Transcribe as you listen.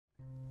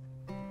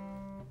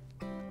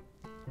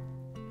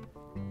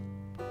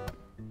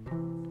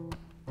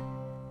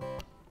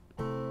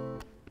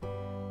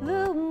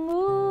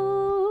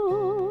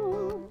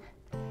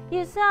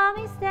saw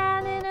me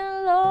standing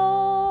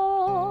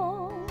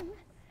alone,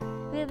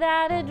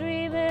 without a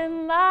dream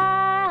in my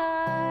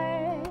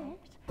heart,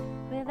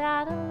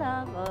 without a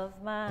love of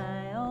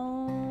my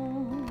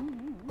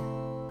own.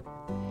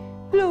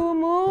 Blue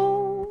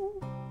moon,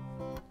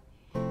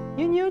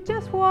 you knew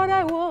just what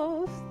I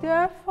was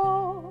there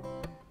for.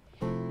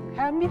 You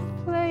had me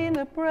playing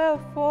a prayer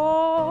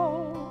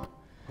for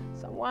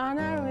someone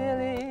I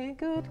really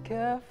could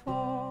care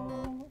for.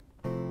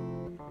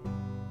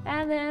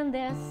 And then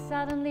there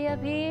suddenly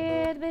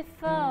appeared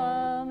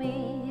before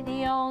me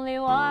the only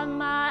one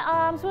my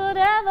arms would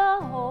ever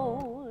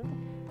hold.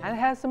 And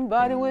had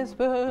somebody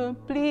whisper,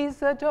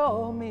 please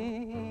adore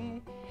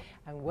me.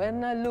 And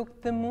when I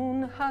looked, the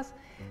moon has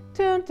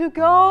turned to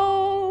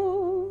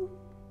gold.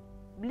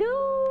 Blue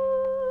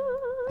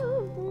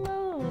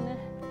moon,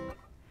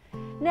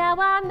 now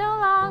I'm no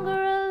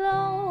longer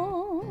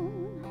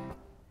alone,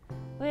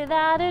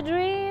 without a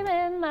dream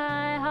in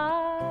my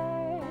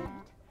heart,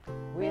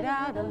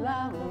 Without a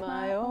love of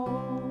my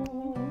own.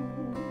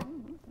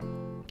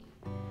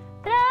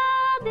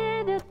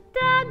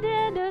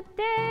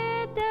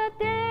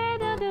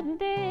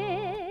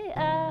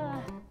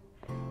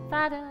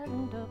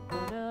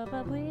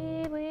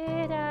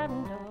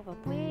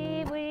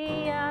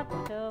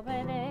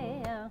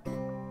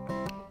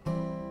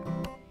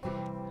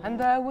 And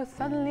there would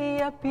suddenly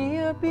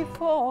appear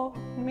before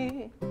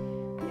me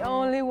the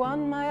only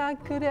one my eye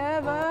could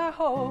ever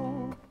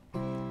hold.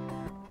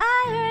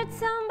 I heard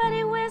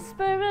somebody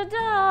whisper,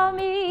 adore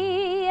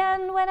me,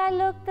 and when I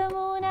looked, the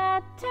moon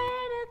had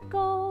turned to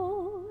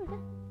gold.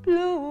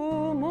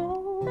 Blue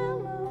moon,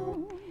 Blue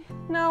moon,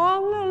 now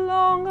I'm no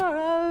longer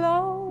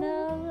alone,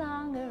 no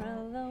longer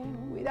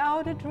alone,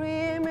 without a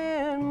dream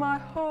in my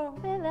heart,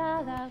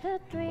 without a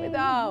dream,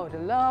 without a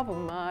love of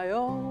my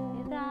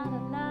own, without a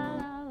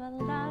love,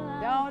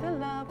 without a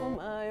love of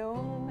my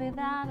own,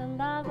 without a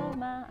love of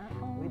my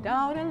own,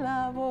 without a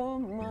love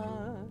of my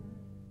own.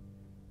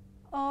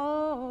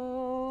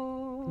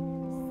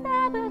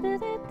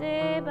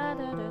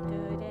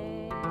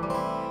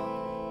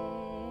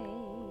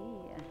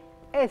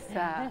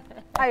 Esa,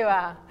 ahí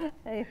va.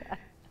 Ahí va.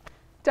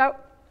 Chao.